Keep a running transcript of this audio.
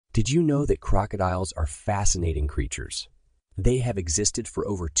Did you know that crocodiles are fascinating creatures? They have existed for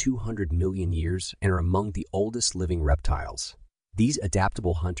over 200 million years and are among the oldest living reptiles. These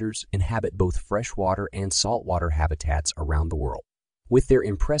adaptable hunters inhabit both freshwater and saltwater habitats around the world. With their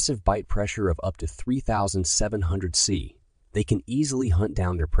impressive bite pressure of up to 3,700 C, they can easily hunt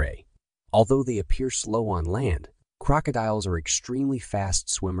down their prey. Although they appear slow on land, crocodiles are extremely fast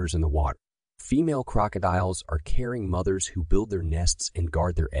swimmers in the water. Female crocodiles are caring mothers who build their nests and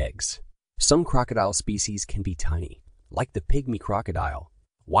guard their eggs. Some crocodile species can be tiny, like the pygmy crocodile,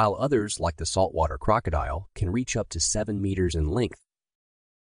 while others, like the saltwater crocodile, can reach up to 7 meters in length.